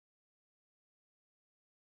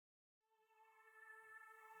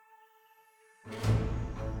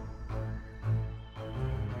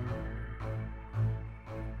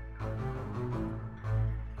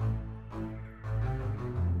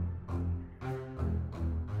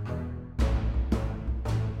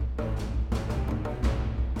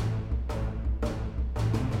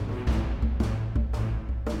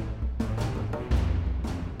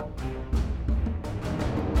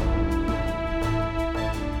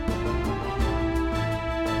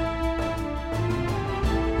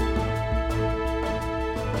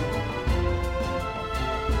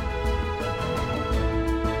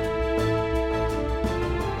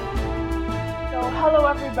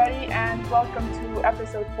everybody, and welcome to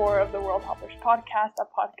episode 4 of the World Hoppers podcast, a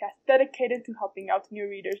podcast dedicated to helping out new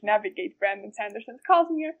readers navigate Brandon Sanderson's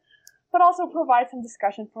Cosmere, but also provide some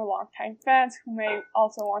discussion for longtime fans who may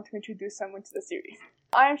also want to introduce someone to the series.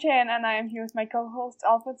 I am Cheyenne, and I am here with my co-hosts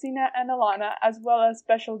Alfonsina and Alana, as well as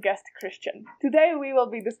special guest Christian. Today we will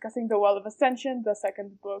be discussing The Well of Ascension, the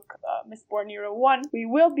second book, Mistborn Era 1. We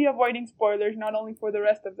will be avoiding spoilers not only for the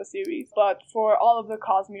rest of the series, but for all of the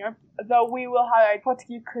Cosmere, though we will highlight what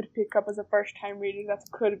you could pick up as a first-time reader that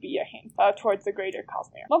could be a hint towards the greater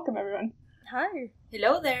Cosmere. Welcome, everyone. Hi.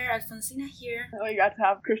 Hello there, Alfonsina here. We got to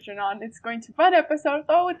have Christian on. It's going to be a fun episode,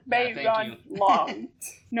 though it may run long,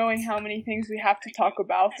 knowing how many things we have to talk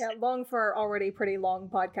about. Yeah, long for our already pretty long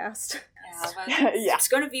podcast. Yeah, but it's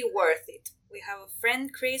going to be worth it. We have a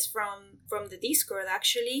friend, Chris, from the Discord,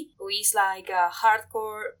 actually, who is like a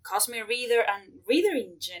hardcore Cosmere reader and reader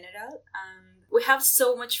in general. We have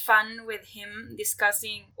so much fun with him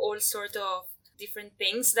discussing all sorts of different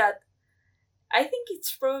things that I think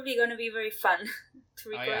it's probably going to be very fun to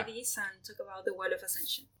record this and talk about the Well of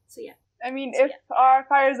Ascension. So yeah. I mean, if our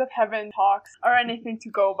Fires of Heaven talks are anything to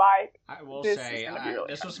go by, I will say,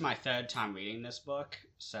 this was my third time reading this book,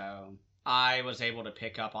 so I was able to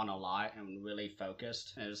pick up on a lot and really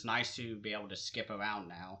focused. And it's nice to be able to skip around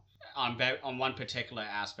now on one particular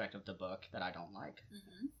aspect of the book that I don't like.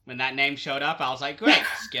 Mm-hmm. When that name showed up, I was like, great,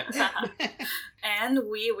 skip. And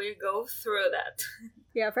we will go through that.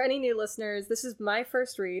 Yeah, for any new listeners, this is my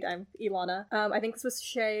first read. I'm Ilana. I think this was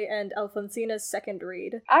Shay and Alfonsina's second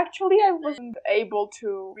read. Actually, I wasn't able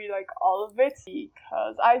to read all of it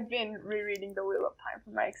because I've been rereading The Wheel of Time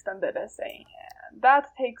for my extended essay, and that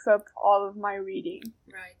takes up all of my reading.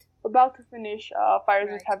 Right. About to finish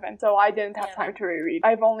Fires of Heaven, so I didn't have time to reread.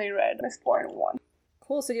 I've only read Mistborn 1.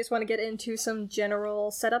 Cool, so you just want to get into some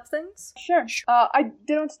general setup things? Sure. I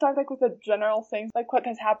didn't start with the general things, what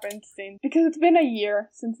has happened since, because it's been a year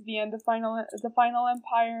since the end of the Final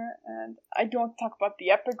Empire, and I do want to talk about the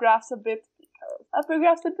epigraphs a bit, because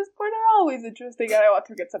epigraphs at this point are always interesting, and I want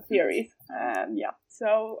to get some theories. And yeah,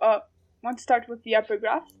 so want to start with the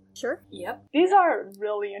epigraphs? Sure. Yep. These are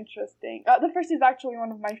really interesting. The first is actually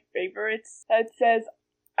one of my favorites. It says,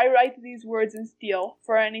 I write these words in steel,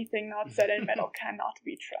 for anything not said in metal cannot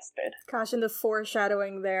be trusted. Gosh, and the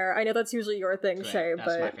foreshadowing there. I know that's usually your thing, Shay, but...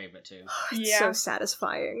 That's my favorite too. It's so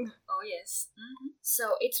satisfying. Oh, yes. Mm-hmm.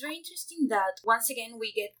 So, it's very interesting that, once again,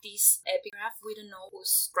 we get this epigraph. We don't know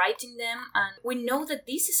who's writing them, and we know that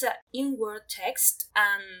this is an in-word text,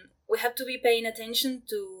 and we have to be paying attention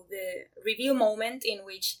to the reveal moment in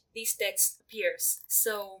which this text appears.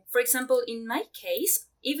 So, for example, in my case,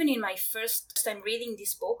 even in my first time reading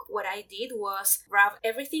this book, what I did was grab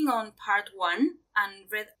everything on part 1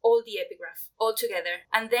 and read all the epigraph all together,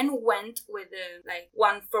 and then went with the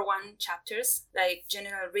one-for-one chapters,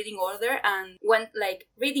 general reading order, and went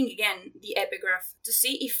reading again the epigraph to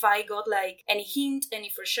see if I got any hint, any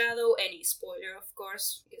foreshadow, any spoiler, of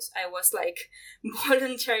course, because I was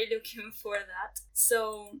voluntarily looking for that.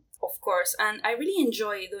 So of course, and I really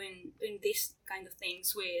enjoy doing this kind of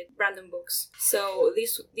things with random books. So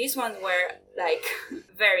these ones were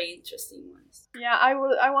very interesting ones. Yeah,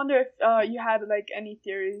 I wonder if you had any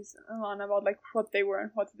theories, Alana, about what they were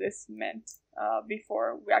and what this meant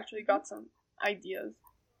before we actually got some ideas.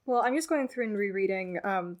 Well, I'm just going through and rereading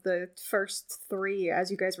the first 3 as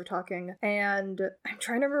you guys were talking, and I'm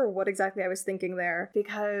trying to remember what exactly I was thinking there,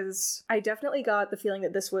 because I definitely got the feeling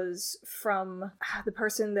that this was from the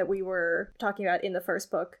person that we were talking about in the first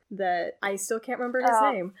book, that I still can't remember his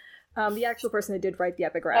name. The actual person that did write the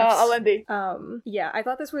epigraphs. Alendi. Yeah, I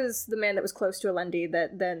thought this was the man that was close to Alendi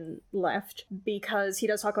that then left, because he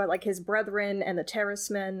does talk about, his brethren and the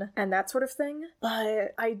terracemen and that sort of thing,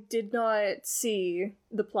 but I did not see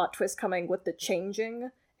the plot twist coming with the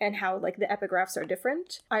changing and how, the epigraphs are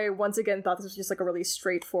different. I once again thought this was just, a really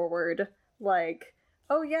straightforward,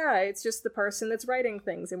 oh yeah, it's just the person that's writing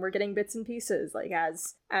things and we're getting bits and pieces,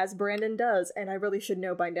 as Brandon does, and I really should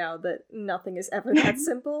know by now that nothing is ever that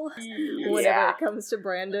simple whenever it comes to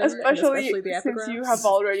Brandon, especially the epigraphs. Since you have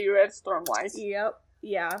already read Stormlight. Yep.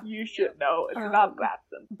 Yeah. You should know. It's not that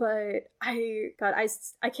simple. But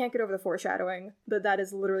I can't get over the foreshadowing, that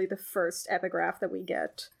is literally the first epigraph that we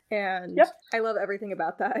get. And I love everything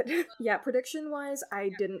about that. Yeah, prediction-wise,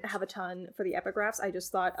 I didn't have a ton for the epigraphs. I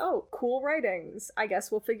just thought, oh, cool writings. I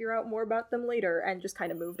guess we'll figure out more about them later, and just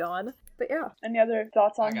kind of moved on. But yeah. Any other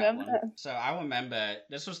thoughts on them? So I remember,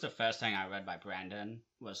 this was the first thing I read by Brandon,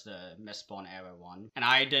 was the Mistborn Era 1. And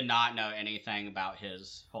I did not know anything about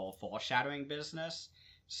his whole foreshadowing business.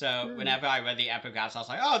 So whenever I read the epigraphs, I was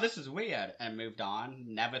like, oh, this is weird, and moved on.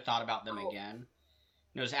 Never thought about them again.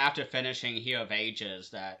 It was after finishing Hero of Ages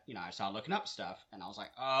that, I started looking up stuff, and I was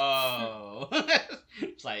like, oh,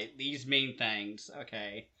 it's like, these mean things,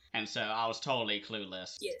 okay. And so I was totally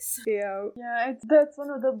clueless. Yes. Yeah. Yeah, that's one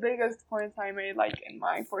of the biggest points I made, like, in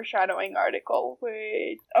my foreshadowing article,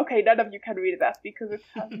 which, okay, none of you can read that because it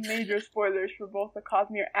has major spoilers for both the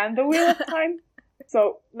Cosmere and the Wheel of Time.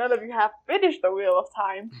 So none of you have finished the Wheel of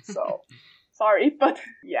Time, so sorry, but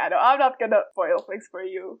yeah, no, I'm not gonna spoil things for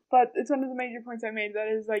you. But it's one of the major points I made that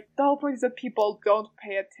is like, the whole point is that people don't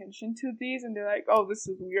pay attention to these and they're like, oh, this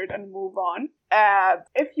is weird, and move on. And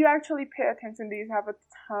if you actually pay attention, these have a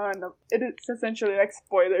ton of, it's essentially like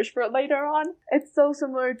spoilers for later on. It's so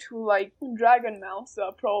similar to like Dragonmount's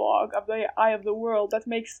prologue of the Eye of the World that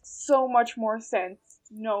makes so much more sense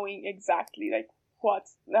knowing exactly like what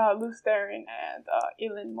Lews Therin and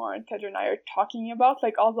Elenmar and Tedranai are talking about,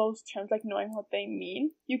 like all those terms, like knowing what they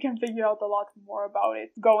mean, you can figure out a lot more about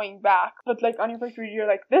it going back. But like on your first read, you're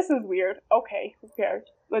like, this is weird. Okay, who cares?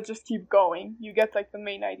 Let's just keep going. You get like the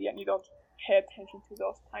main idea and you don't pay attention to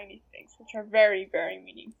those tiny things, which are very, very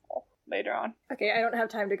meaningful later on. Okay, I don't have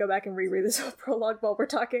time to go back and reread this whole prologue while we're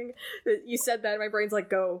talking. You said that, and my brain's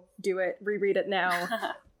like, go, do it, reread it now.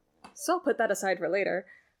 So I'll put that aside for later.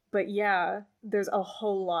 But yeah, there's a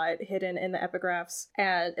whole lot hidden in the epigraphs,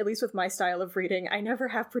 and at least with my style of reading, I never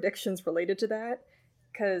have predictions related to that,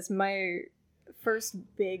 because my first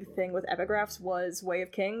big thing with epigraphs was Way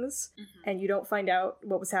of Kings, and you don't find out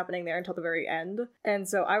what was happening there until the very end, and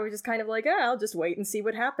so I was just kind of like, I'll just wait and see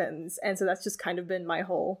what happens, and so that's just kind of been my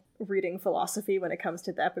whole reading philosophy when it comes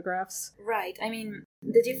to the epigraphs. Right, I mean,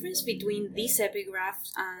 the difference between these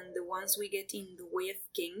epigraphs and the ones we get in the Way of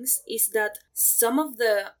Kings is that some of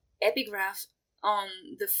the epigraphs on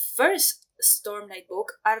the first Stormlight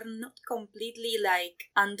book are not completely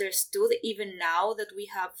like understood even now that we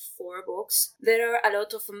have 4 books. There are a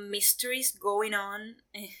lot of mysteries going on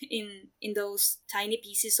in those tiny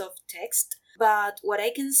pieces of text, but what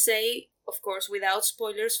I can say, of course without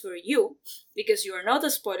spoilers for you, because you are not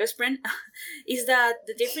a spoilers friend, is that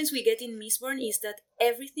the difference we get in Mistborn is that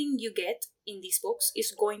everything you get in these books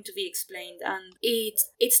is going to be explained, and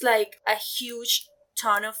it's like a huge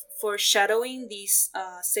ton of foreshadowing these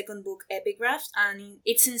second book epigraphs, and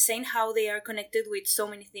it's insane how they are connected with so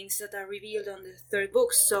many things that are revealed on the third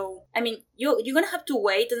book. So I mean, you're gonna have to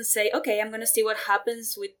wait and say, okay, I'm gonna see what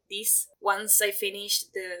happens with this once I finish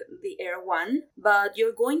the Heir 1, but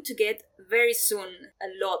you're going to get very soon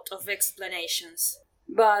a lot of explanations.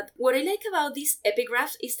 But what I like about these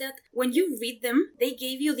epigraphs is that when you read them, they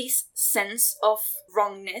gave you this sense of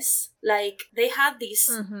wrongness. Like, they had this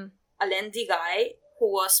Alendi guy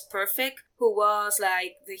who was perfect, who was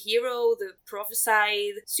like the hero, the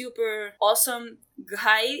prophesied, super awesome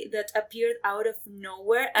guy that appeared out of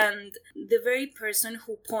nowhere, and the very person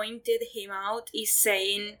who pointed him out is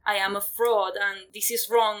saying, I am a fraud and this is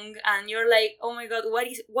wrong, and you're like, oh my god,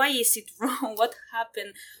 why is it wrong? What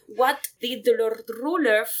happened? What did the Lord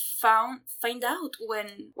Ruler find out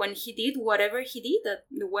when he did whatever he did at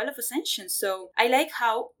the Well of Ascension? So I like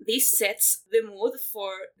how this sets the mood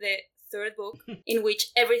for the third book, in which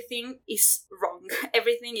everything is wrong.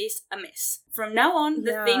 Everything is a mess. From now on,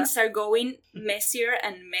 the things are going messier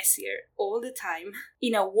and messier all the time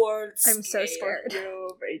in a world scale. I'm so scared.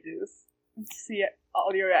 Ages. See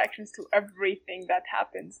all your reactions to everything that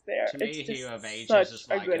happens there. To me, it's Hero of just Ages such is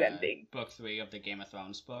a like good ending. book 3 of the Game of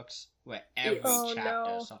Thrones books, where every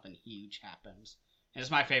chapter something huge happens. And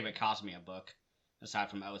it's my favorite Cosmere book, aside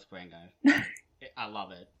from Oathbringer. I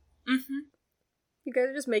love it. You guys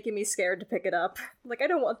are just making me scared to pick it up. Like, I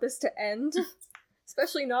don't want this to end.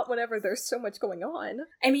 Especially not whenever there's so much going on.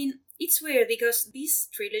 I mean, it's weird because this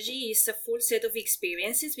trilogy is a full set of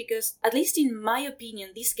experiences, because, at least in my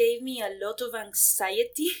opinion, this gave me a lot of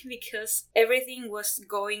anxiety because everything was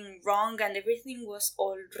going wrong and everything was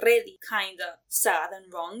already kinda sad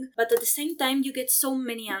and wrong. But at the same time, you get so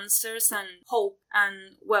many answers and hope,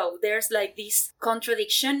 and, well, there's like this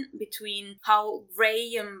contradiction between how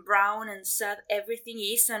grey and brown and sad everything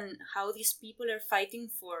is and how these people are fighting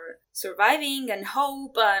for surviving and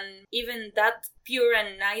hope, and even that pure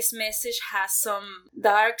and nice message has some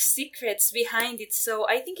dark secrets behind it. So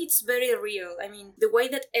I think it's very real. I mean, the way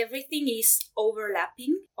that everything is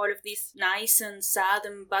overlapping, all of these nice and sad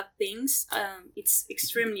and bad things, it's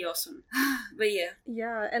extremely awesome. But yeah.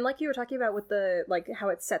 Yeah, and like you were talking about with the, like, how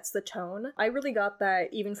it sets the tone, I really got that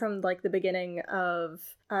even from, like, the beginning of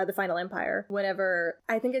the Final Empire. Whenever,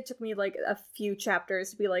 I think it took me, like, a few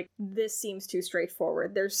chapters to be like, this seems too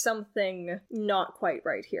straightforward. There's something not quite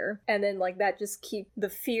right here. And then, like, that just keep the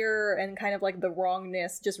fear and kind of, like, the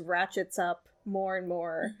wrongness just ratchets up more and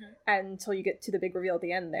more until you get to the big reveal at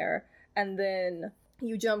the end there. And then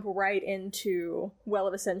you jump right into Well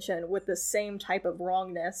of Ascension with the same type of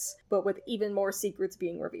wrongness, but with even more secrets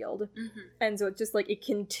being revealed. And so it's just like, it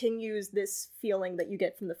continues this feeling that you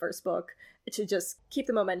get from the first book to just keep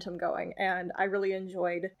the momentum going, and I really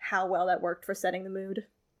enjoyed how well that worked for setting the mood.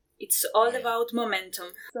 It's all about momentum.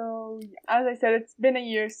 So, as I said, it's been a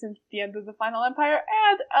year since the end of the Final Empire,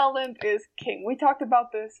 and Elend is king. We talked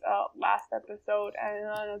about this last episode, and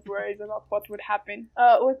Elena's worries about what would happen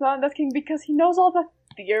with Elend as king, because he knows all the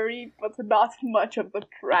theory, but not much of the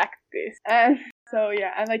practice. And so,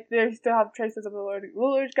 yeah, and like they still have traces of the Lord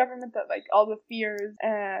Ruler's government, that like all the fears,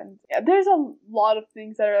 and yeah, there's a lot of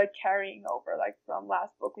things that are like carrying over, like from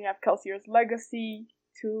last book. We have Kelsier's legacy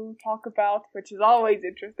to talk about, which is always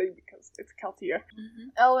interesting because it's Kelsier.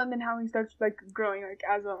 Elend and how he starts like growing like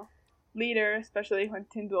as a leader, especially when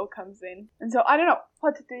Tindwyl comes in. And so I don't know,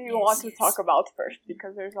 what do you want to talk about first,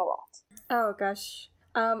 because there's a lot. Oh gosh.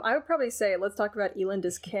 I would probably say let's talk about Elend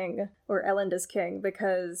as king, or Elend as king,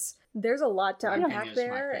 because there's a lot to unpack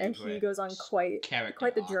there, and he goes on quite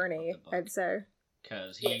the journey, I'd say.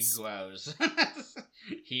 Because he grows.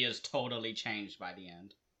 He is totally changed by the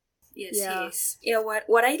end. Yes, he is. Yeah,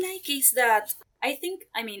 what I like is that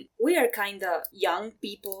we are kind of young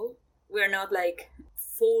people. We're not like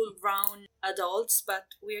full-grown adults, but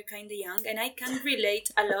we're kind of young. And I can relate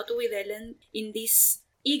a lot with Elend in this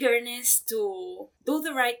eagerness to do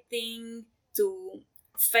the right thing, to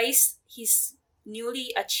face his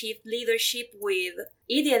newly achieved leadership with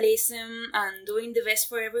idealism and doing the best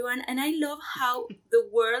for everyone. And I love how the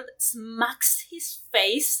world smacks his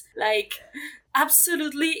face, like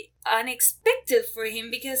absolutely unexpected for him,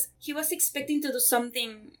 because he was expecting to do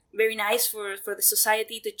something very nice for the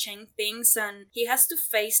society, to change things, and he has to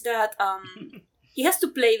face that he has to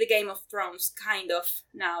play the Game of Thrones kind of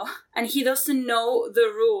now, and he doesn't know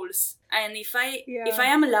the rules. And if I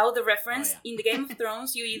am allowed the reference, in the Game of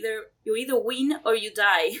Thrones, you either win or you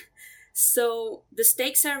die. So the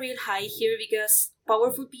stakes are real high here, because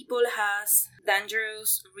powerful people has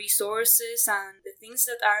dangerous resources, and the things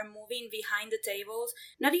that are moving behind the tables,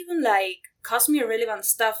 not even like Cosmere relevant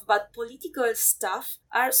stuff, but political stuff,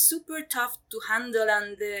 are super tough to handle,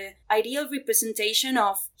 and the ideal representation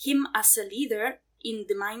of him as a leader in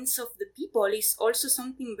the minds of the people is also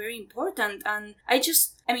something very important. And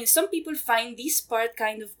some people find this part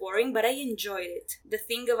kind of boring, but I enjoyed it. The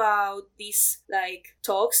thing about these like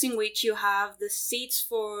talks in which you have the seats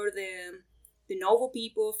for the noble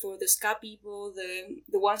people, for the ska people,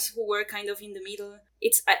 the ones who were kind of in the middle.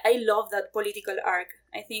 I love that political arc.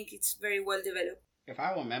 I think it's very well developed. If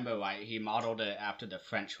I remember right, he modeled it after the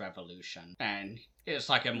French Revolution, and it's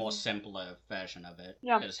like a more simpler version of it.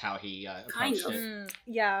 Yeah, is how he approached it.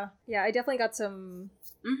 Yeah, I definitely got some.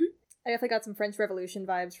 I definitely got some French Revolution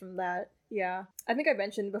vibes from that. Yeah. I think I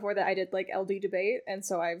mentioned before that I did, like, LD debate, and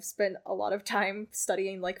so I've spent a lot of time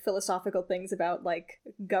studying, like, philosophical things about, like,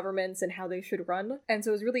 governments and how they should run. And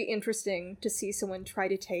so it was really interesting to see someone try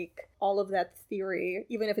to take all of that theory,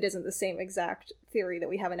 even if it isn't the same exact theory that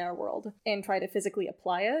we have in our world, and try to physically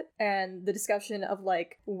apply it. And the discussion of,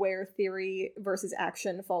 like, where theory versus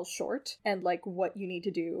action falls short, and, like, what you need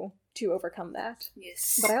to do to overcome that.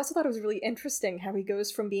 Yes. But I also thought it was really interesting how he goes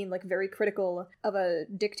from being, like, very critical of a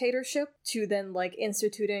dictatorship to then, like,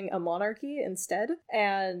 instituting a monarchy instead.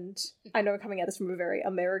 And I know I'm coming at this from a very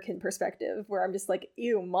American perspective, where I'm just like,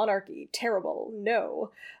 ew, monarchy, terrible,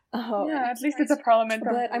 no. Yeah, at least it's a parliament.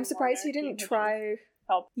 But I'm surprised he didn't try...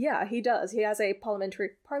 Help. Yeah, he does. He has a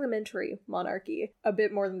parliamentary monarchy, a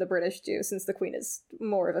bit more than the British do, since the Queen is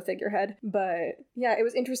more of a figurehead. But yeah, it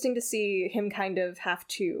was interesting to see him kind of have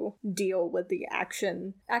to deal with the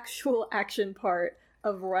actual action part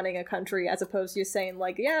of running a country, as opposed to saying,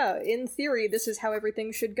 like, yeah, in theory, this is how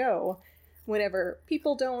everything should go, whenever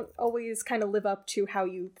people don't always kind of live up to how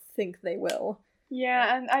you think they will.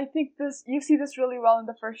 Yeah, and I think you see this really well in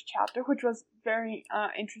the first chapter, which was very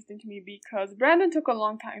interesting to me, because Brandon took a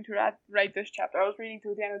long time to write this chapter. I was reading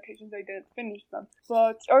through the annotations, I didn't finish them.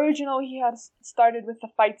 But originally he had started with the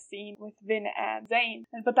fight scene with Vin and Zane,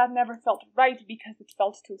 but that never felt right because it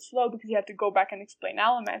felt too slow, because he had to go back and explain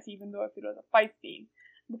Alamance, even though if it was a fight scene.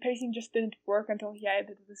 The pacing just didn't work until he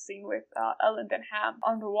added the scene with Elend and Ham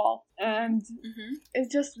on the wall. And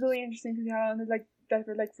it's just really interesting to see how Elend is like,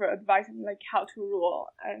 desperate for advice and like how to rule.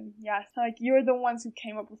 And yeah, it's like you're the ones who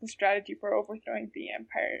came up with a strategy for overthrowing the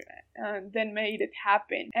empire and then made it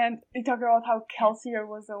happen. And they talk about how Kelsier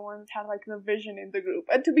was the one that had like the vision in the group.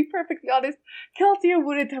 And to be perfectly honest, Kelsier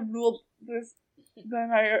wouldn't have ruled the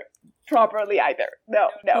empire properly either. No.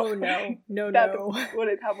 Oh no. That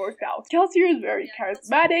wouldn't have worked out. Kelsier is very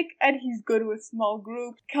charismatic, and he's good with small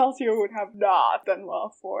groups. Kelsier would have not done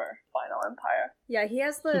well for Final Empire. Yeah, he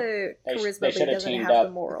has the charisma, but he doesn't have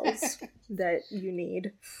the morals that you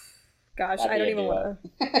need. Gosh, I don't even want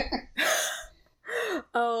to...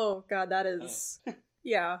 Oh, God, that is...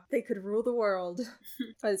 Yeah, they could rule the world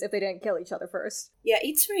as if they didn't kill each other first. Yeah,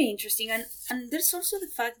 it's very interesting. And there's also the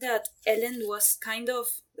fact that Ellen was kind of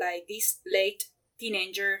like this late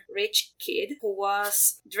teenager rich kid who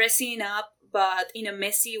was dressing up but in a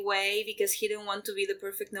messy way because he didn't want to be the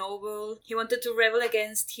perfect noble. He wanted to rebel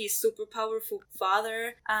against his super powerful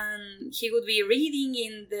father, and he would be reading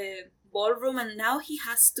in the ballroom, and now he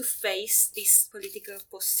has to face this political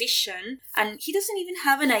position, and he doesn't even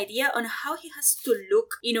have an idea on how he has to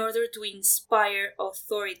look in order to inspire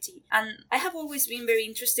authority. And I have always been very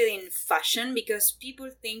interested in fashion because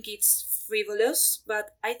people think it's frivolous,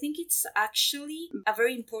 but I think it's actually a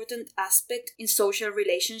very important aspect in social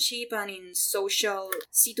relationship and in social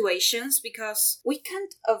situations, because we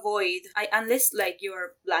can't avoid, unless like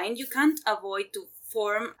you're blind, you can't avoid to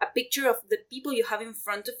form a picture of the people you have in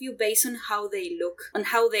front of you based on how they look, on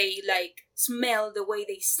how they like smell, the way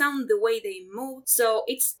they sound, the way they move. So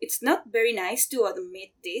it's not very nice to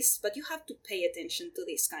admit this, but you have to pay attention to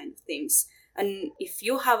these kind of things. And if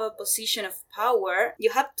you have a position of power,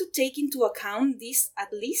 you have to take into account this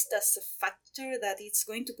at least as a factor that it's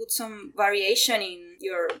going to put some variation in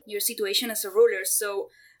your situation as a ruler. So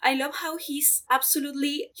I love how he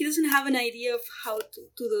doesn't have an idea of how to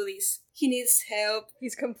do this. He needs help.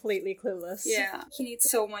 He's completely clueless. Yeah, he needs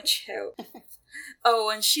so much help. Oh,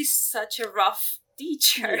 and she's such a rough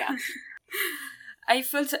teacher. Yeah. I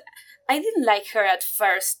didn't like her at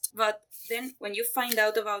first, but then when you find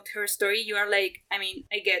out about her story, you are like, I mean,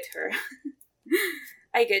 I get her.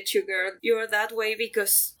 I get you, girl. You're that way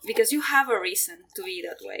because you have a reason to be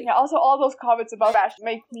that way. Yeah, also all those comments about Bash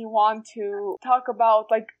make me want to talk about,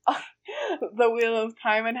 like, the Wheel of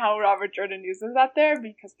Time and how Robert Jordan uses that there,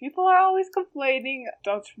 because people are always complaining.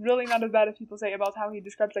 That's really not as bad as people say about how he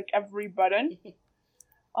describes, like, every button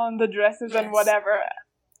on the dresses and whatever.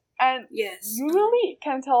 And you really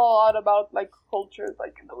can tell a lot about, like, cultures,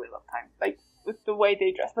 like, in the Wheel of Time. Like, with the way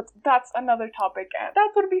they dress, but that's another topic, and that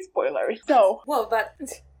would be spoilery. So, well, but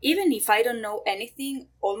even if I don't know anything,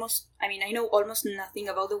 I know almost nothing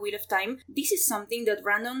about the Wheel of Time, this is something that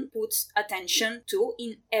Brandon puts attention to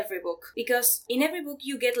in every book, because in every book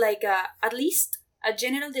you get like at least a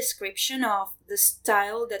general description of the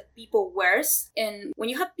style that people wears, and when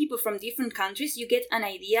you have people from different countries, you get an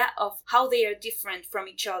idea of how they are different from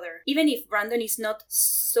each other. Even if Brandon is not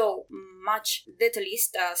so much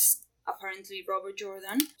detailist as apparently Robert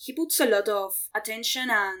Jordan, he puts a lot of attention,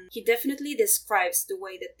 and he definitely describes the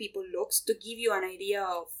way that people looks to give you an idea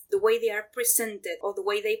of the way they are presented or the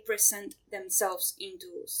way they present themselves into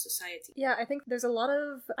society. Yeah, I think there's a lot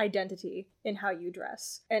of identity in how you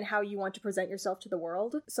dress and how you want to present yourself to the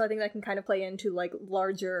world. So I think that can kind of play into like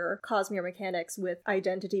larger Cosmere mechanics with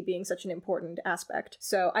identity being such an important aspect.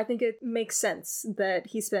 So I think it makes sense that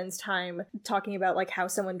he spends time talking about like how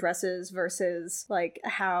someone dresses versus like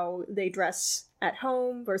how they dress at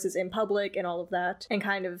home versus in public and all of that, and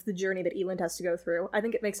kind of the journey that Elend has to go through. I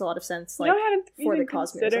think it makes a lot of sense, like, for the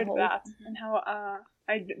Cosmere as a whole. That and how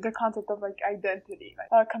the concept of like identity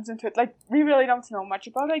comes into it. Like, we really don't know much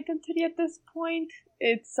about identity at this point.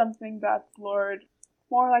 It's something that's explored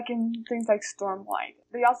more like in things like Stormlight.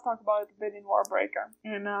 They also talk about it a bit in Warbreaker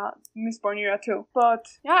and Mistborn Era too. But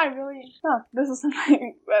yeah, this is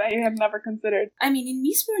something that I have never considered. I mean, in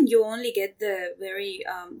Mistborn you only get the very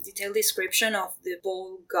detailed description of the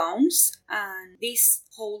ball gowns, and this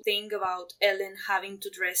whole thing about Ellen having to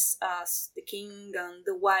dress as the king and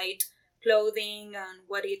the white clothing and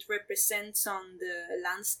what it represents on the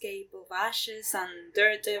landscape of ashes and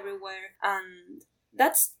dirt everywhere, and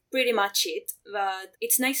that's pretty much it. But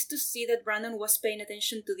it's nice to see that Brandon was paying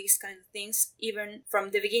attention to these kind of things even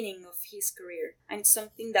from the beginning of his career, and it's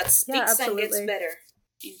something that sticks and gets better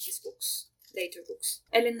in his books, later books.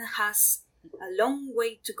 Ellen has a long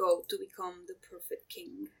way to go to become the perfect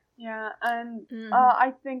king. Yeah, and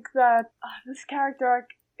I think that this character arc,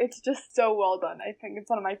 it's just so well done. I think it's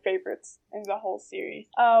one of my favorites in the whole series.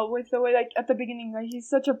 With the way, like, at the beginning, like, he's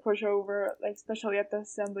such a pushover, like, especially at the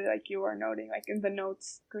assembly, like you were noting, like, in the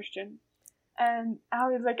notes, Christian. And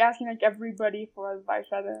how he's, like, asking, like, everybody for advice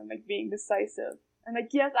rather than, like, being decisive. And, like,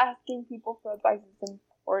 yes, asking people for advice is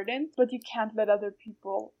important, but you can't let other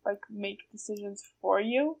people, like, make decisions for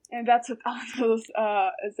you. And that's what Alexa's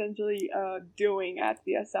essentially doing at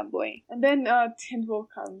the assembly. And then Tindwyl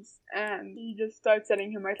comes, and he just starts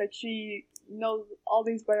setting him right. Like, she knows all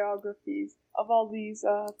these biographies of all these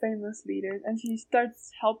famous leaders, and she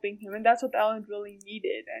starts helping him, and that's what Elend really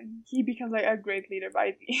needed, and he becomes like a great leader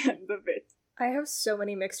by the end of it. I have so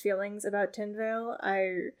many mixed feelings about Tyndale.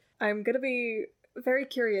 I'm gonna be very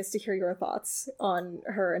curious to hear your thoughts on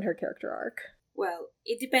her and her character arc. Well,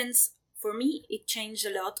 it depends. For me, it changed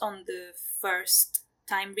a lot on the first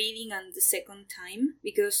time reading and the second time,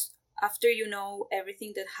 because after you know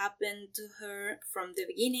everything that happened to her from the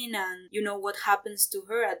beginning and you know what happens to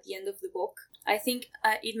her at the end of the book, I think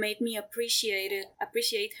it made me appreciate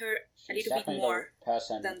her a little bit more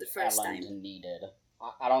than the first time. Needed.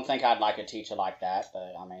 I don't think I'd like a teacher like that,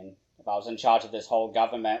 but I mean, if I was in charge of this whole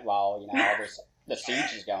government while, you know, all the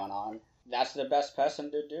siege is going on, that's the best person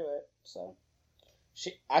to do it. So,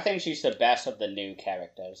 I think she's the best of the new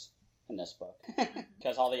characters in this book,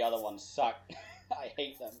 because all the other ones suck. I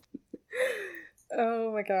hate them.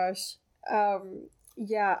 Oh my gosh.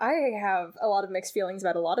 Yeah, I have a lot of mixed feelings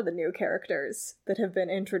about a lot of the new characters that have been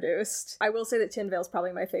introduced. I will say that Tyndale's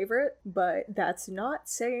probably my favorite, but that's not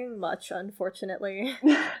saying much, unfortunately.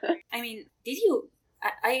 I mean, did you...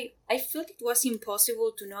 I felt it was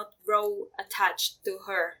impossible to not grow attached to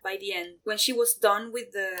her by the end. When she was done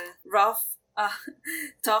with the rough,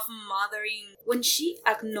 tough mothering, when she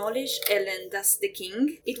acknowledged Elend as the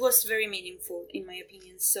king, it was very meaningful in my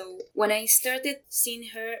opinion. So when I started seeing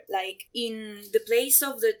her like in the place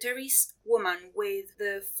of the Terris woman with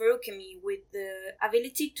the Feruchemy, with the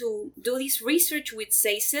ability to do this research with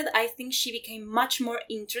Sazed, I think she became much more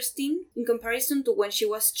interesting in comparison to when she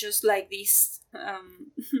was just like this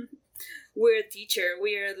weird teacher,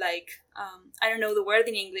 weird like I don't know the word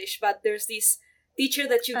in English, but there's this teacher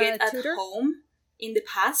that you get at home in the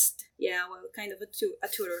past. Yeah, well, kind of a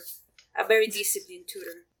tutor. A very disciplined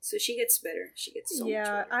tutor. So she gets better. She gets so much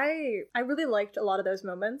better. Yeah, I really liked a lot of those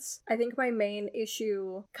moments. I think my main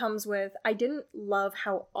issue comes with I didn't love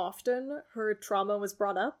how often her trauma was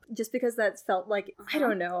brought up, just because that felt like, I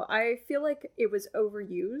don't know, I feel like it was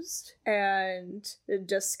overused and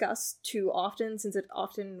discussed too often, since it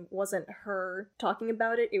often wasn't her talking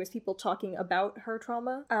about it, it was people talking about her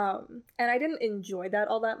trauma. And I didn't enjoy that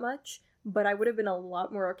all that much, but I would have been a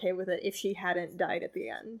lot more okay with it if she hadn't died at the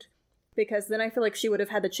end. Because then I feel like she would have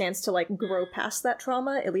had the chance to, like, grow past that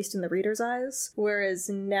trauma, at least in the reader's eyes. Whereas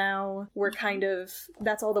now, we're kind of...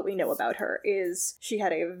 That's all that we know about her, is she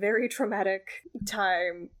had a very traumatic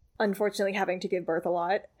time, unfortunately having to give birth a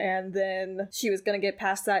lot, and then she was gonna get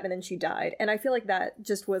past that, and then she died. And I feel like that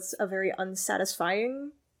just was a very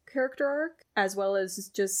unsatisfying character arc, as well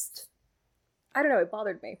as just... I don't know, it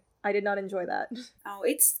bothered me. I did not enjoy that. Oh,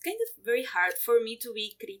 it's kind of very hard for me to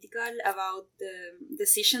be critical about the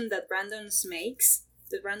decision that Brandon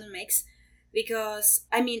makes, because,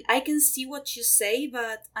 I mean, I can see what you say,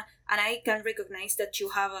 but, and I can recognize that you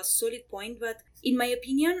have a solid point, but in my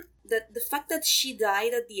opinion, that the fact that she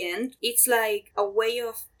died at the end, it's like a way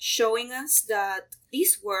of showing us that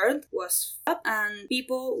this world was up and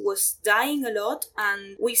people was dying a lot,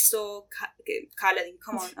 and we saw Kaladin,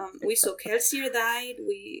 come on, we saw Kelsier died,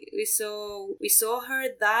 we saw her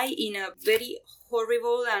die in a very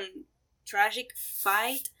horrible and tragic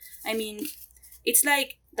fight. I mean, it's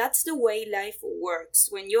like, that's the way life works.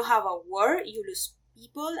 When you have a war, you lose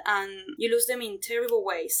people, and you lose them in terrible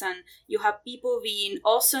ways, and you have people being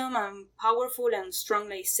awesome and powerful and strong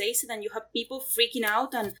like Sazed, and you have people freaking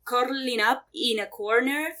out and curling up in a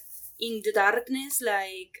corner in the darkness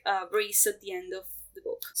like Breeze at the end of the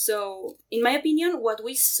book. So in my opinion, what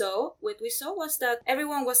we saw was that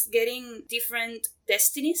everyone was getting different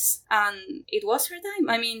destinies, and it was her time.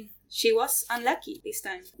 I mean, she was unlucky this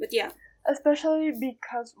time, but yeah. Especially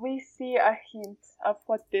because we see a hint of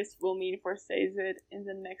what this will mean for Sazed in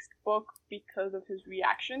the next book because of his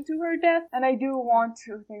reaction to her death. And I do want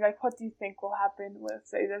to think, like, what do you think will happen with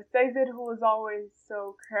Sazed? Sazed, who was always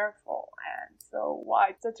so careful and so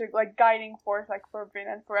wise, such a, like, guiding force, like, for Vin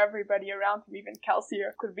and for everybody around him, even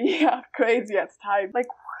Kelsier could be crazy at times. Like,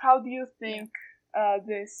 how do you think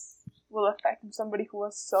this will affect him, somebody who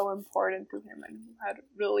was so important to him and who had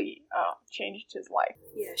really changed his life?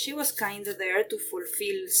 Yeah, she was kind of there to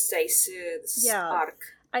fulfill Sazed's arc.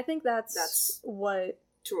 I think that's what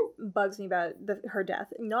bugs me about her death.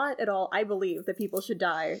 Not at all, I believe that people should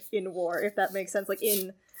die in war, if that makes sense, like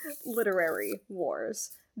in literary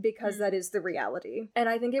wars, because that is the reality. And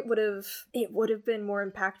I think it would have been more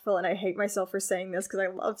impactful, and I hate myself for saying this because I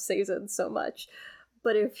love Sazed so much,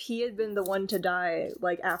 but if he had been the one to die,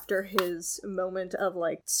 like, after his moment of,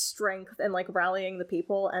 like, strength and, like, rallying the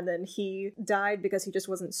people, and then he died because he just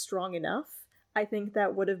wasn't strong enough, I think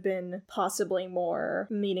that would have been possibly more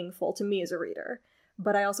meaningful to me as a reader.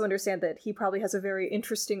 but I also understand that he probably has a very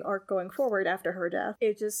interesting arc going forward after her death.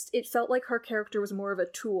 It felt like her character was more of a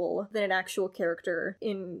tool than an actual character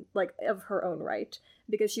in, like, of her own right.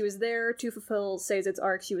 Because she was there to fulfill Sazed's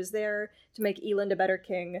arc, she was there to make Elend a better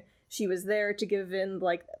king, she was there to give in,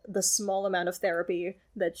 like, the small amount of therapy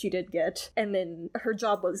that she did get, and then her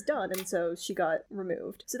job was done, and so she got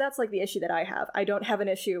removed. So that's, like, the issue that I have. I don't have an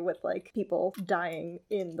issue with, like, people dying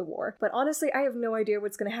in the war. But honestly, I have no idea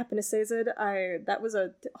what's gonna happen to Sazed. That was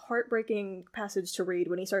a heartbreaking passage to read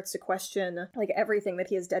when he starts to question, like, everything that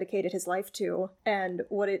he has dedicated his life to, and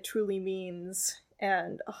what it truly means,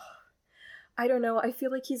 and... I don't know, I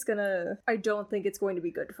feel like I don't think it's going to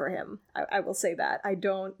be good for him. I will say that. I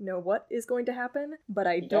don't know what is going to happen, but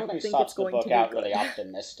I don't think it's going to be good. He definitely starts the book out really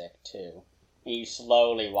optimistic, too. You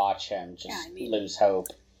slowly watch him just lose hope.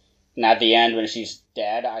 And at the end, when she's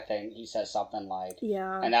dead, I think he says something like,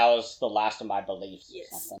 yeah. And that was the last of my beliefs, or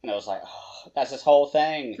something. And it was like, oh, that's his whole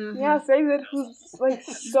thing. Mm-hmm. Yeah, Sazed, who's, like,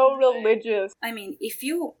 so religious. I mean, if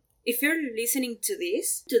you're listening to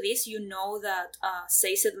this, you know that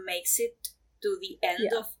Sazed makes it to the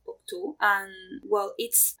end of book 2, and well,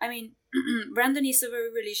 Brandon is a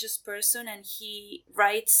very religious person, and he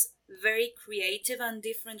writes very creative and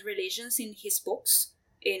different religions in his books,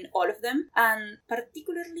 in all of them, and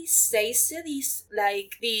particularly Sazed is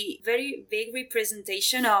like the very big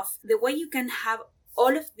representation of the way you can have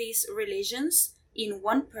all of these religions in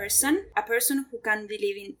one person, a person who can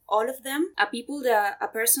believe in all of them, a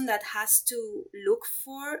person that has to look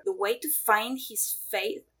for the way to find his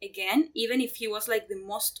faith again, even if he was like the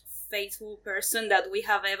most faithful person that we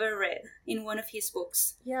have ever read in one of his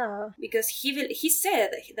books. Yeah. Because he said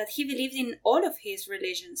that he believed in all of his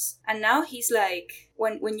religions. And now he's like,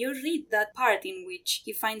 when you read that part in which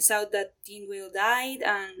he finds out that Tynwil died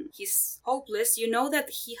and he's hopeless, you know that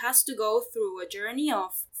he has to go through a journey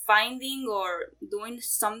of finding or doing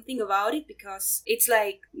something about it, because it's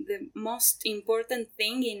like the most important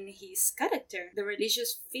thing in his character, the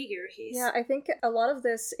religious figure he's. Yeah, I think a lot of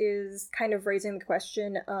this is kind of raising the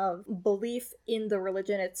question of belief in the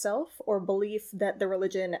religion itself, or belief that the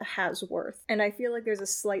religion has worth. And I feel like there's a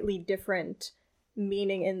slightly different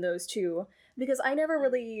meaning in those two. Because I never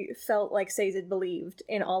really felt like Sazed believed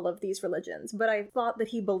in all of these religions, but I thought that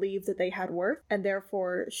he believed that they had worth, and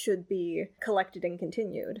therefore should be collected and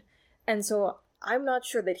continued. And so I'm not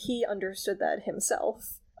sure that he understood that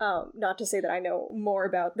himself. Not to say that I know more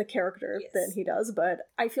about the character than he does, but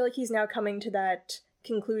I feel like he's now coming to that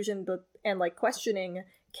conclusion and like questioning,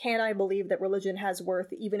 can I believe that religion has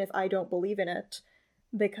worth even if I don't believe in it?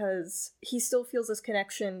 Because he still feels this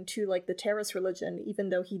connection to, like, the Terris religion, even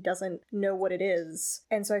though he doesn't know what it is.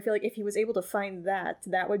 And so I feel like if he was able to find that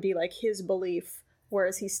would be, like, his belief,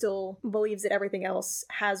 whereas he still believes that everything else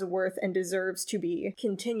has worth and deserves to be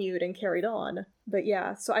continued and carried on. But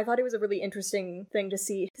yeah, so I thought it was a really interesting thing to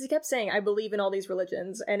see. Because he kept saying, I believe in all these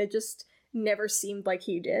religions, and it just never seemed like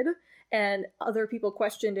he did. And other people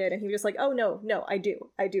questioned it, and he was just like, oh, no, I do,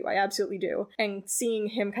 I absolutely do. And seeing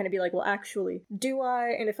him kind of be like, well, actually, do I?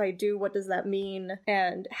 And if I do, what does that mean?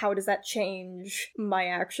 And how does that change my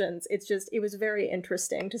actions? It was very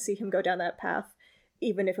interesting to see him go down that path,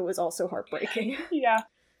 even if it was also heartbreaking. Yeah.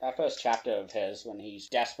 That first chapter of his, when he's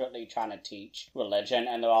desperately trying to teach religion,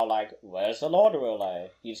 and they're all like, where's the Lord R'lyeh?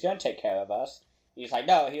 He's going to take care of us. He's like,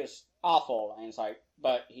 no, he was awful. And he's like,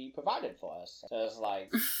 but he provided for us. So it's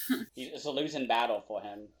like, it's a losing battle for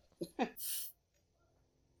him.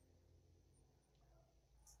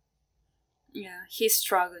 Yeah, he's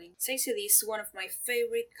struggling. Sazed is one of my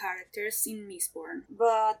favorite characters in Mistborn,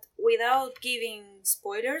 but without giving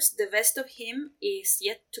spoilers, the best of him is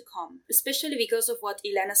yet to come. Especially because of what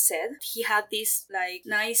Ilana said. He had this, like,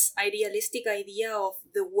 nice idealistic idea of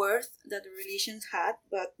the worth that religions had,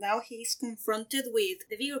 but now he's confronted with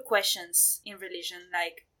the bigger questions in religion,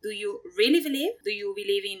 like, do you really believe? Do you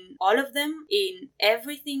believe in all of them? In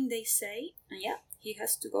everything they say? And yeah, he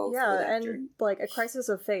has to go through that journey. Like, a crisis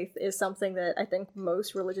of faith is something that I think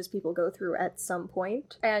most religious people go through at some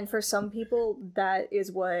point. And for some people, that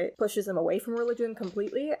is what pushes them away from religion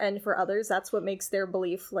completely. And for others, that's what makes their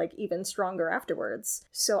belief, like, even stronger afterwards.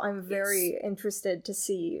 So I'm very interested to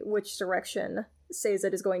see which direction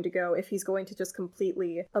Sazed is going to go, if he's going to just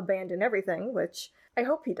completely abandon everything, which I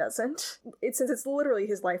hope he doesn't, since it's literally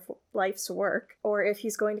his life's work, or if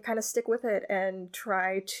he's going to kind of stick with it and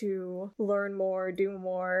try to learn more, do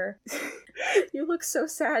more. You look so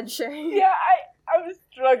sad, Shay. Yeah, I was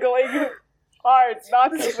struggling hard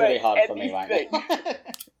not to say anything. It's really hard for me right now.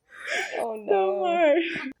 Oh no.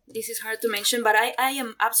 The this is hard to mention, but I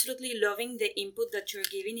am absolutely loving the input that you're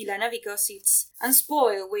giving, Ilana, because it's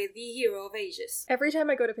unspoiled with the Hero of Ages. Every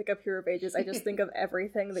time I go to pick up Hero of Ages, I just think of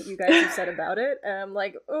everything that you guys have said about it, and I'm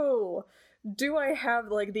like, oh, do I have,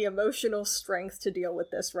 like, the emotional strength to deal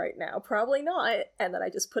with this right now? Probably not, and then I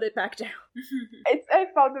just put it back down. I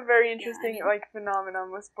found a very interesting,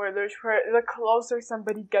 phenomenon with spoilers, where the closer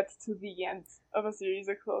somebody gets to the end of a series,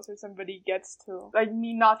 the closer somebody gets to, like,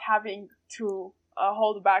 me not having to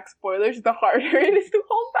hold back spoilers, the harder it is to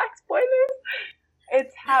hold back spoilers.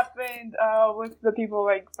 It's happened with the people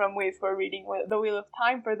from Waves who are reading The Wheel of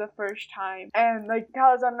Time for the first time, and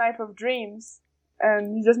Kala's on Knife of Dreams,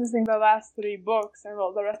 and he's just missing the last 3 books, and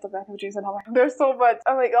the rest of Knife of Dreams, and I'm like, there's so much,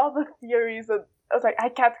 all the theories, and I was like, I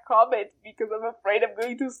can't comment because I'm afraid I'm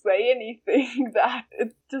going to say anything, that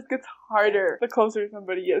it just gets harder the closer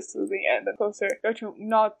somebody is to the end, the closer to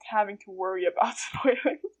not having to worry about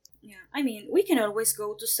spoilers. Yeah, I mean, we can always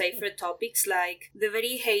go to safer topics like the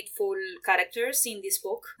very hateful characters in this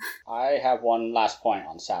book. I have one last point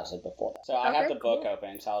on Sazed before that. So I have the book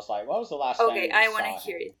open, so I was like, what was the last thing Okay, I want to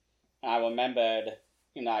hear it. And I remembered,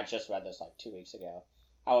 I just read this 2 weeks ago.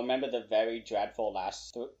 I remember the very dreadful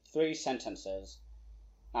last 3 sentences.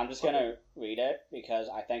 I'm just going to read it because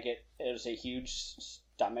I think it was a huge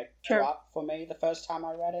stomach drop for me the first time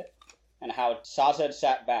I read it. And how Sazed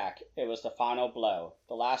sat back. It was the final blow,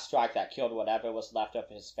 the last strike that killed whatever was left of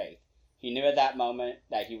his faith. He knew at that moment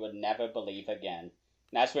that he would never believe again. And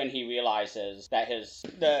that's when he realizes that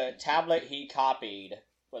the tablet he copied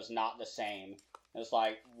was not the same. It's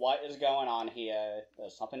like, what is going on here?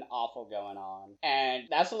 There's something awful going on. And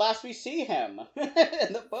that's the last we see him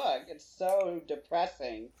in the book. It's so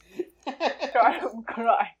depressing. I'm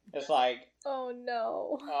crying. It's like, oh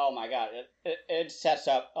no. Oh my god. It sets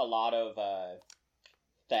up a lot of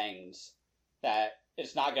things that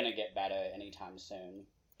it's not going to get better anytime soon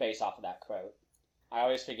based off of that quote. I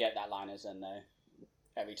always forget that line is in there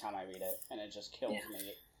every time I read it, and it just kills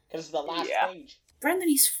me. Because it's the last page. Brandon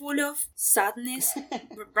is full of sadness.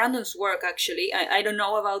 Brandon's work, actually. I don't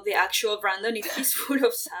know about the actual Brandon, if he's full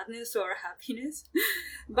of sadness or happiness.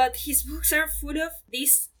 But his books are full of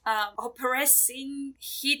this oppressing,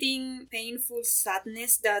 hitting, painful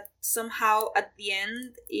sadness that somehow at the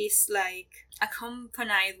end is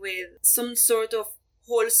accompanied with some sort of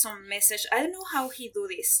wholesome message. I don't know how he do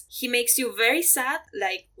this. He makes you very sad,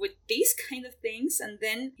 with these kind of things, and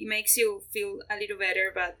then he makes you feel a little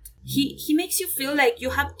better, but he makes you feel like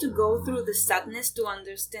you have to go through the sadness to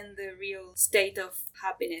understand the real state of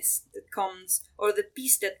happiness that comes, or the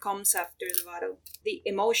peace that comes after the battle, the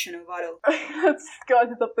emotional battle. Let's go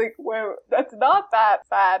into something where that's not that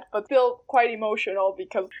sad, but still quite emotional,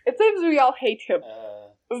 because it seems we all hate him.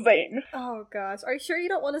 Zane. Oh gosh, are you sure you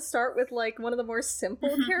don't want to start with one of the more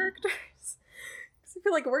simple characters? Because I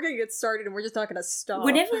feel like we're gonna get started and we're just not gonna stop.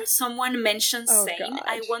 Whenever someone mentions Zane,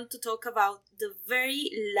 I want to talk about the very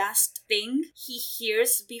last thing he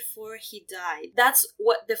hears before he died. That's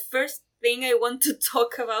what the first thing I want to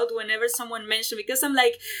talk about whenever someone mentions, because I'm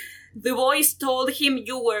like, the voice told him,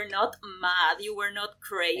 you were not mad, you were not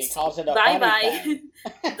crazy. He calls it a bye.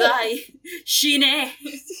 Die. Shine.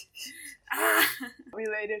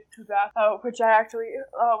 Related to that, which I actually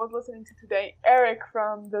was listening to today, Eric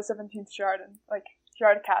from the 17th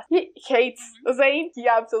Shardcast, he hates Zane. He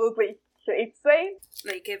absolutely hates Zane.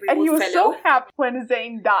 Like every and he was fellow. so happy when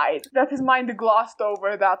Zane died that his mind glossed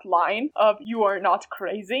over that line of "you are not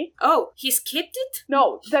crazy." Oh, he skipped it?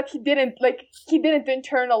 No, that he didn't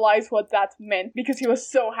internalize what that meant because he was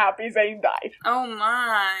so happy Zane died. Oh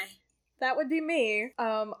my. That would be me.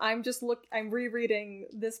 I'm rereading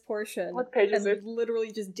this portion. What page is it?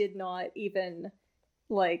 Literally just did not even,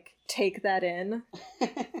 take that in.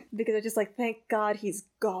 Because I just, thank God he's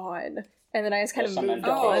gone. And then I just kind of moved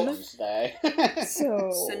on.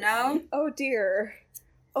 So now? Oh dear.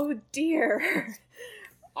 Oh dear.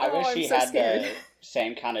 I wish he had the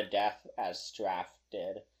same kind of death as Straff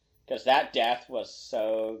did. Because that death was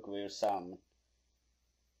so gruesome.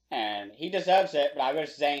 And he deserves it, but I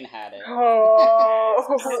wish Zane had it. Oh,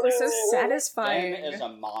 it was so satisfying. Zane is a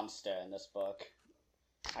monster in this book.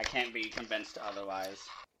 I can't be convinced otherwise.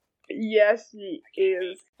 Yes, he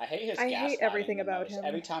is. I hate his I hate everything about him.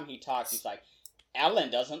 Every time he talks, he's like,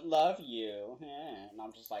 Ellen doesn't love you. Yeah. And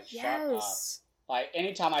I'm just like, shut up.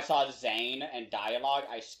 Anytime I saw Zane and dialogue,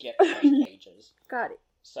 I skipped 3 pages. Got it.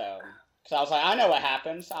 So, because I was like, I know what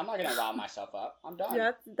happens. I'm not going to rile myself up. I'm done.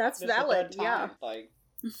 Yeah, that's valid. Yeah.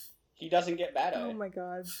 He doesn't get better. Oh my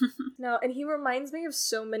god. No, and he reminds me of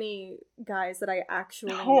so many guys that I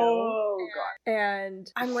actually know. Oh god.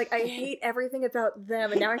 And I'm like, I hate everything about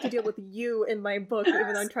them, and now I have to deal with you in my book,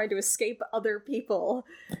 even though I'm trying to escape other people.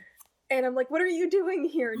 And I'm like, what are you doing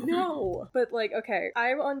here? No! But, like, okay,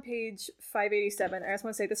 I'm on page 587. I just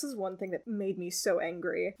want to say, this is one thing that made me so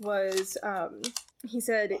angry, was, he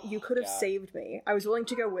said, you could have saved me. I was willing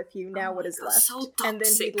to go with you. Now what is left? So and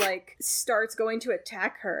then he, like, starts going to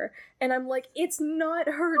attack her. And I'm like, it's not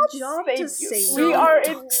her job to save you. We are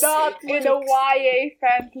not in a YA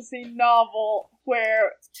fantasy novel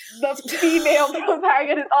where the female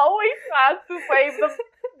protagonist always has to save the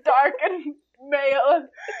dark and male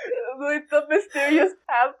with the mysterious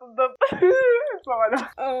past of the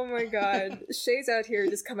Oh my god. Shay's out here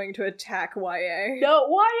just coming to attack YA. No,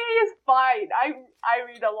 YA is fine. I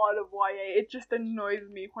read a lot of YA. It just annoys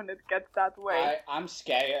me when it gets that way. I'm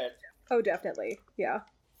scared. Oh, definitely. Yeah.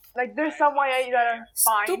 Like, there's some YA that are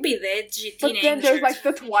fine. Stupid edgy teenagers. But then there's, like,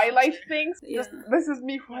 the Twilight things. Yeah. This is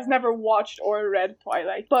me who has never watched or read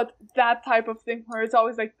Twilight. But that type of thing where it's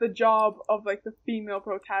always, like, the job of, like, the female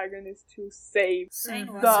protagonist to save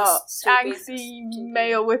the angsty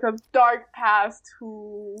male with a dark past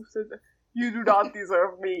who says, you do not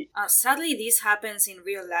deserve me. Sadly, this happens in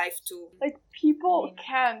real life, too. Like, people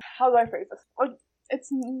can... How do I phrase this? Like, it's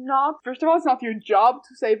not, first of all, it's not your job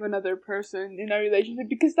to save another person in a relationship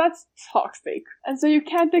because that's toxic. And so you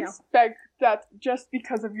can't expect that just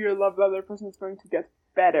because of your love, the other person is going to get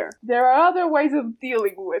better. There are other ways of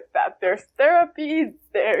dealing with that. There's therapy,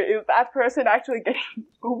 there is that person actually getting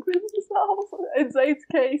over themselves. In Zane's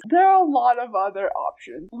case, there are a lot of other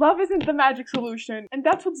options. Love isn't the magic solution, and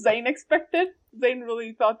that's what Zane expected. Zane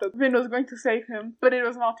really thought that Vin was going to save him, but it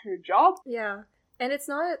was not her job. Yeah. And it's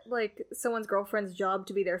not, like, someone's girlfriend's job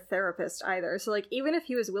to be their therapist either. So, like, even if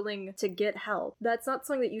he was willing to get help, that's not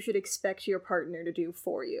something that you should expect your partner to do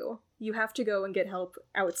for you. You have to go and get help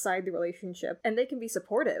outside the relationship. And they can be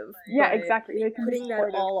supportive. Yeah, exactly. They can putting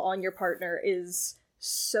that all on your partner is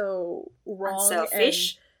so wrong.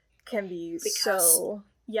 Unselfish. And can be so...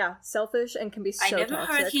 Yeah, selfish and can be so toxic. I never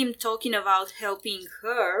heard him talking about helping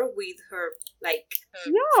her with her, like,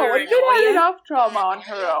 no, it had enough trauma on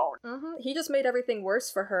her own. Mm-hmm. He just made everything worse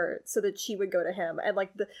for her so that she would go to him. And,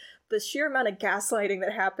 like, the sheer amount of gaslighting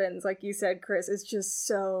that happens, like you said, Chris, is just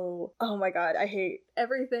so... Oh my god, I hate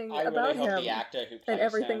everything about him. The actor who plays and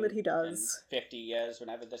everything him that he does. in 50 years,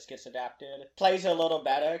 whenever this gets adapted, plays a little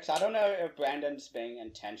better, because I don't know if Brandon's being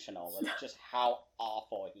intentional with just how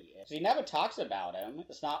awful he is. He never talks about him.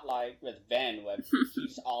 It's not like with Ben, where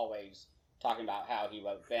he's always talking about how he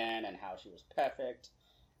wrote Ben and how she was perfect,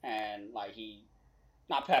 and, like,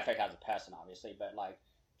 not perfect as a person, obviously, but, like,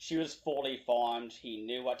 she was fully formed, he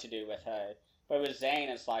knew what to do with her. But with Zane,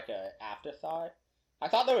 it's like an afterthought. I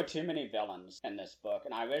thought there were too many villains in this book,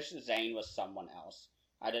 and I wish Zane was someone else.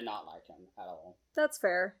 I did not like him at all. That's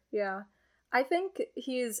fair, yeah. I think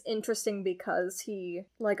he's interesting because he,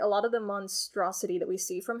 like, a lot of the monstrosity that we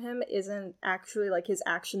see from him isn't actually, like, his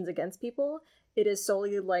actions against people. It is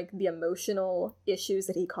solely, like, the emotional issues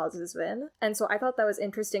that he causes Vin. And so I thought that was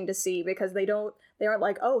interesting to see because they aren't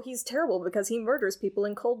like, oh, he's terrible because he murders people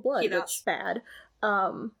in cold blood, which bad.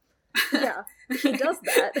 Yeah, he does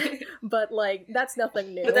that, but, like, that's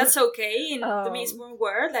nothing new. But that's okay in the Mistborn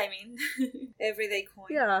world, I mean, everyday coin.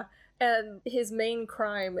 Yeah, and his main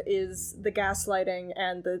crime is the gaslighting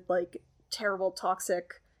and the, like, terrible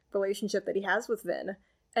toxic relationship that he has with Vin.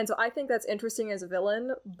 And so I think that's interesting as a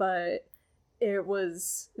villain, but it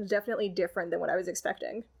was definitely different than what I was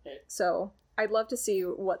expecting. So I'd love to see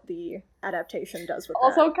what the adaptation does with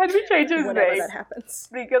also, that. can we change his whenever name? that happens.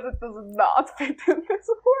 Because it does not fit in this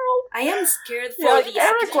world. I am scared for the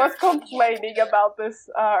Eric was complaining about this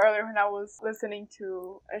earlier when I was listening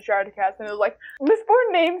to a Shardcast, and it was like,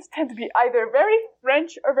 Mistborn names tend to be either very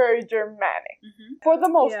French or very Germanic. Mm-hmm. For the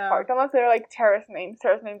most part, unless they're like terrace names.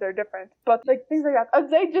 Terrace names are different. But, like, things like that.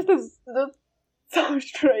 And they just is so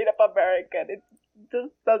straight up American. It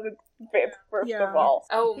just doesn't fit, first of all.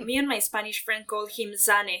 Oh, me and my Spanish friend called him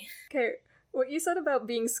Zane. Okay, what you said about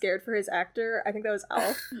being scared for his actor, I think that was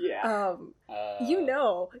Alf. Yeah. You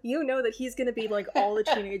know that he's gonna be, like, all the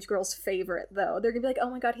teenage girls' favorite, though. They're gonna be like, oh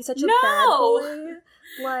my god, he's such a bad boy.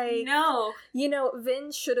 Like, no. You know,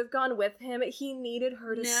 Vin should have gone with him. He needed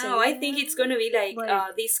her to save him. No, I think it's gonna be like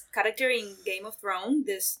this character in Game of Thrones,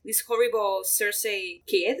 this horrible Cersei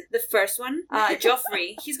kid, the first one,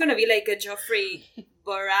 Joffrey. He's gonna be like a Joffrey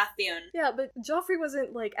Baratheon. Yeah, but Joffrey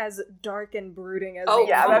wasn't, like, as dark and brooding as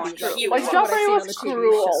that's true. Like, Joffrey was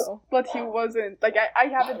cruel, but he wasn't. Like, I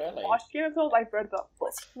haven't watched Game of Thrones, I've read the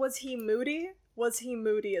book. Was he moody? Was he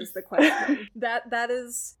moody is the question. that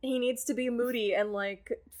is, he needs to be moody and,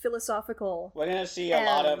 like, philosophical. We're gonna see a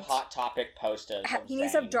lot of Hot Topic posters. He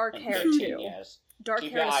needs to have dark hair, too. Dark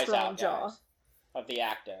hair, strong jaw. of the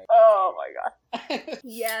actor. Oh my god.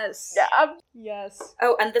 Yes. Yeah. Yes.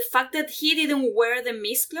 Oh, and the fact that he didn't wear the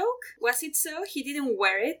mist cloak, was it so? He didn't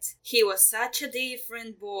wear it? He was such a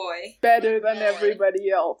different boy. Better than everybody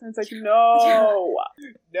else. And it's like, no.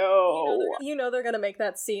 No. You know they're gonna make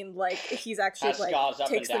that scene like he's actually Has like scars up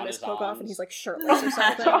takes and the down mist his cloak off arms. and he's like shirtless or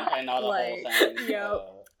something. And not the Like, whole thing.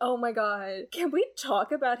 yep. Oh my god. Can we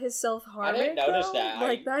talk about his I self-harming? didn't notice though? that.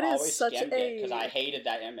 Like, that I is always such skimmed a... it because I hated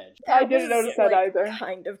that image. I didn't was, notice that like, either.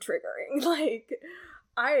 Kind of triggering. Like,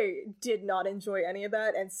 I did not enjoy any of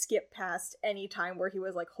that and skipped past any time where he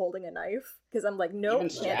was like holding a knife because I'm like, nope, Even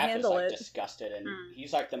can't Straff handle is like it. disgusted, and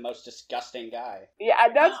he's like the most disgusting guy. Yeah,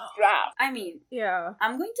 that's crap. I mean, Yeah.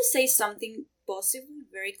 I'm going to say something possibly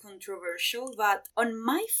very controversial, but on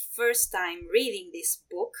my first time reading this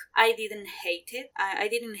book, I didn't hate it. I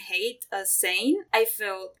didn't hate Zane. I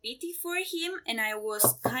felt pity for him, and I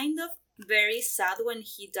was kind of very sad when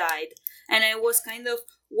he died. And I was kind of,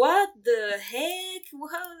 what the heck?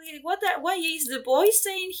 Why is the boy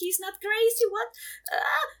saying he's not crazy?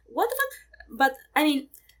 What the fuck? But, I mean,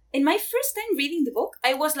 in my first time reading the book,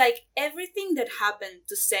 I was like, everything that happened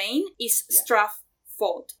to Zane is Straff's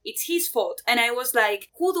fault. It's his fault. And I was like,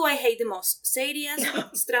 who do I hate the most? Serious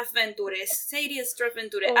Straff-Venture. Serious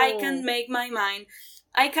Straff-Venture. Oh. I can't make my mind.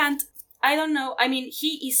 I don't know. I mean,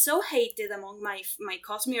 he is so hated among my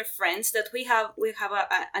Cosmere friends that we have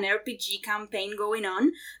an RPG campaign going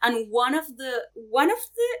on, and one of the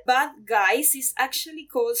bad guys is actually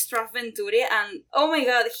called Straff-Venture, and oh my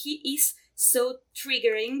god, he is so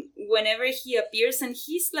triggering whenever he appears, and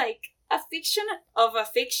he's like a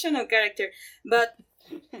fictional character. But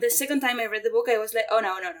the second time I read the book, I was like, oh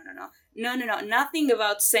no, nothing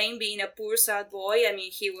about Zane being a poor sad boy. I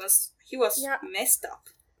mean, he was messed up.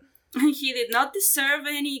 He did not deserve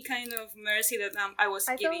any kind of mercy that I was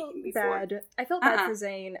giving him before. I felt bad for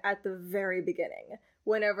Zane at the very beginning.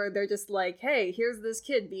 Whenever they're just like, hey, here's this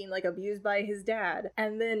kid being like abused by his dad.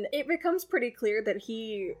 And then it becomes pretty clear that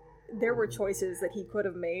there were choices that he could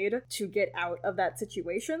have made to get out of that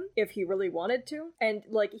situation if he really wanted to. And,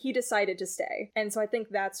 like, he decided to stay. And so I think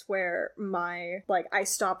that's where I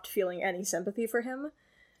stopped feeling any sympathy for him.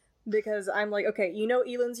 Because I'm like, okay, you know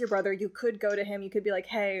Elend's your brother, you could go to him, you could be like,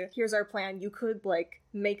 hey, here's our plan, you could, like,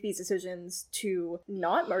 make these decisions to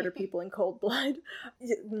not murder people in cold blood,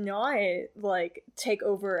 not, like, take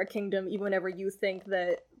over a kingdom even whenever you think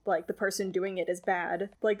that, like, the person doing it is bad.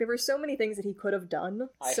 Like, there were so many things that he could have done.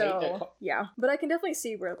 Yeah. But I can definitely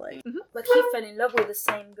see where, like... But he fell in love with the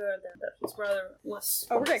same girl that his brother was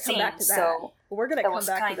we're gonna come back to that. So we're gonna come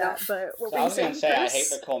back to that, but... So I was gonna say, I hate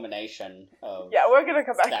the culmination of we're gonna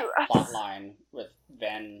come back that to that plot line with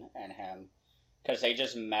Ven and him. Because they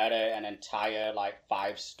just murder an entire, like,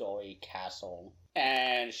 5-story castle.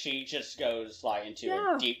 And she just goes, like, into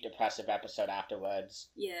a deep depressive episode afterwards.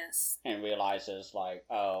 Yes. And realizes, like,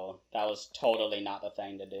 oh, that was totally not the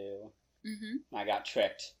thing to do. Mm-hmm. I got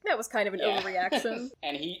tricked. That was kind of an overreaction.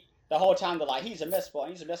 And the whole time they're like, he's a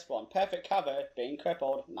Mistborn, perfect cover, being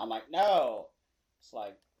crippled. And I'm like, no. It's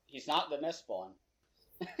like, he's not the Mistborn.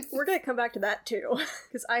 We're gonna come back to that too,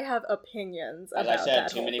 because I have opinions As about I said,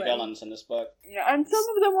 that too many thing. villains in this book. Yeah, and some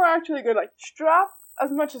of them were actually good. Like Straff,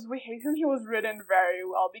 as much as we hate him, he was written very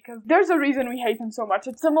well, because there's a reason we hate him so much.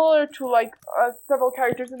 It's similar to, like, several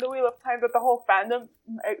characters in the Wheel of Time that the whole fandom,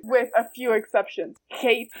 with a few exceptions,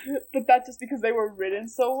 hate, but that's just because they were written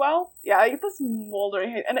so well. Yeah, like, this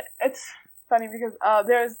smoldering hate, and it's funny because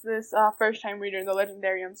there's this first-time reader in the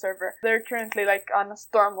Legendarium server. They're currently, like, on a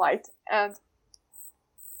Stormlight, and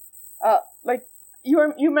like,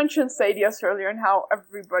 you mentioned Sadius earlier and how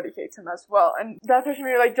everybody hates him as well, and that person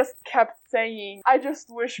really, like, just kept saying, I just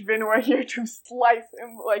wish Vin were here to slice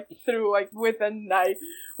him, like, through, like, with a knife,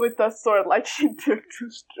 with a sword like she did to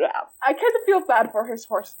Straff. I kind of feel bad for his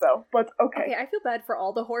horse, though, but okay. Okay, I feel bad for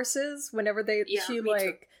all the horses whenever she,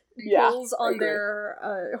 like... Yeah, pulls on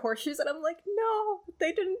their horseshoes, and I'm like, no,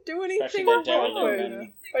 they didn't do anything Especially wrong. the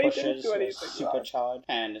Derilumen They pushes didn't do with anything supercharged,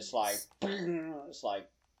 and it's like, awful.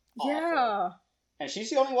 Yeah. And she's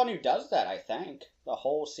the only one who does that, I think, the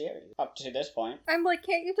whole series, up to this point. I'm like,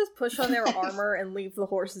 can't you just push on their armor and leave the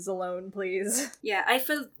horses alone, please? Yeah, I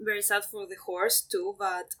felt very sad for the horse too,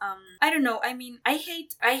 but I don't know. I mean, I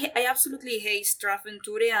absolutely hate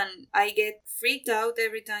Straff-Venture, and I get freaked out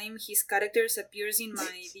every time his characters appears in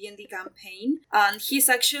my D&D campaign. And he's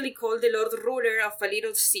actually called the Lord Ruler of a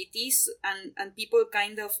little cities, and people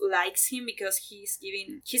kind of likes him because he's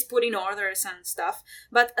putting orders and stuff.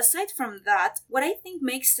 But aside from that, what I think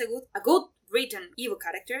makes a good written evil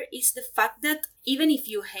character is the fact that even if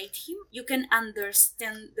you hate him, you can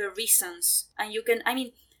understand the reasons, and you can, I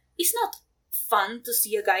mean, it's not fun to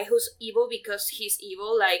see a guy who's evil because he's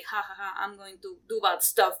evil, like, ha ha ha, I'm going to do bad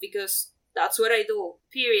stuff because that's what I do,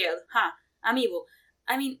 period, I'm evil.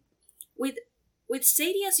 I mean, with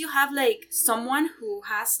Sadius, you have, like, someone who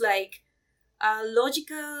has, like, a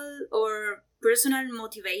logical or personal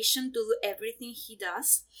motivation to do everything he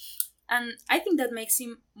does, and I think that makes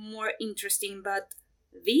him more interesting. But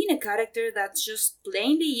being a character that's just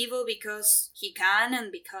plainly evil because he can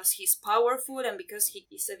and because he's powerful and because he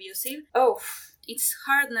is abusive, it's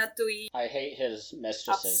hard not to be I hate his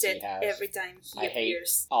mistresses he has. Every time he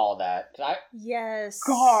appears. Hate all that. Yes.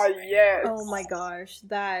 God, yes. Oh my gosh,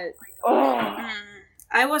 that...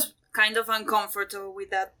 I was kind of uncomfortable with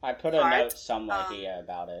that. I put a note somewhere here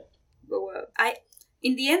about it. But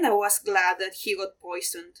in the end, I was glad that he got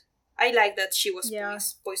poisoned. I like that she was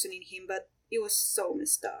poisoning him, but it was so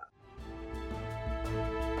messed up.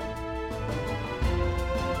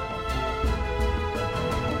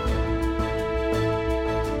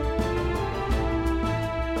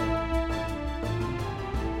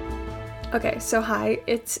 Okay, so hi,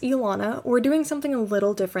 it's Ilana. We're doing something a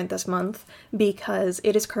little different this month because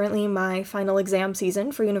it is currently my final exam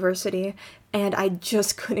season for university, and I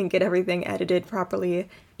just couldn't get everything edited properly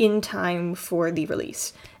in time for the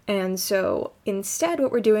release. And so instead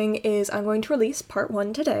what we're doing is I'm going to release part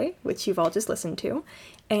 1 today, which you've all just listened to,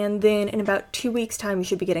 and then in about 2 weeks' time you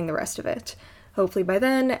should be getting the rest of it. Hopefully by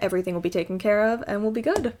then everything will be taken care of and we'll be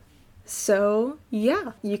good. So,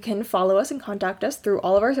 yeah, you can follow us and contact us through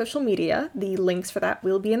all of our social media. The links for that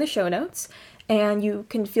will be in the show notes. And you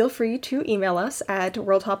can feel free to email us at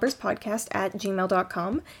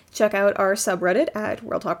worldhopperspodcast@gmail.com. Check out our subreddit at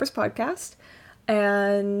worldhopperspodcast.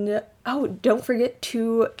 And, don't forget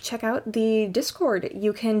to check out the Discord.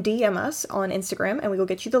 You can DM us on Instagram and we will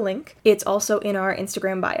get you the link. It's also in our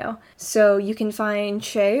Instagram bio. So you can find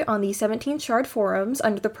Shay on the 17 Shard forums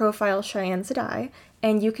under the profile Cheyenne Sedai,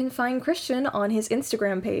 and you can find Christian on his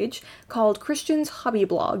Instagram page called Christian's Hobby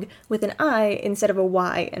Blog with an I instead of a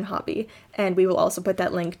Y in hobby, and we will also put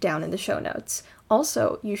that link down in the show notes.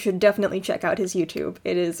 Also, you should definitely check out his YouTube.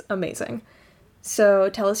 It is amazing. So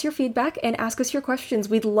tell us your feedback and ask us your questions.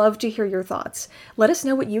 We'd love to hear your thoughts. Let us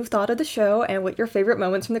know what you've thought of the show and what your favorite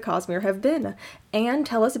moments from the Cosmere have been. And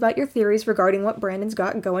tell us about your theories regarding what Brandon's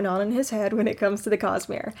got going on in his head when it comes to the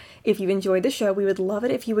Cosmere. If you enjoyed the show, we would love it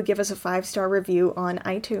if you would give us a 5-star review on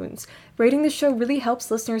iTunes. Rating the show really helps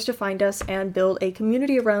listeners to find us and build a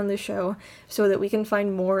community around the show so that we can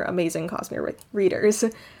find more amazing Cosmere readers.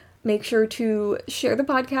 Make sure to share the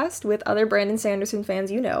podcast with other Brandon Sanderson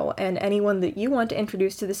fans you know, and anyone that you want to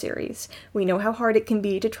introduce to the series. We know how hard it can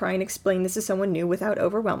be to try and explain this to someone new without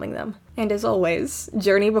overwhelming them. And as always,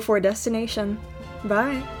 journey before destination.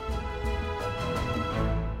 Bye!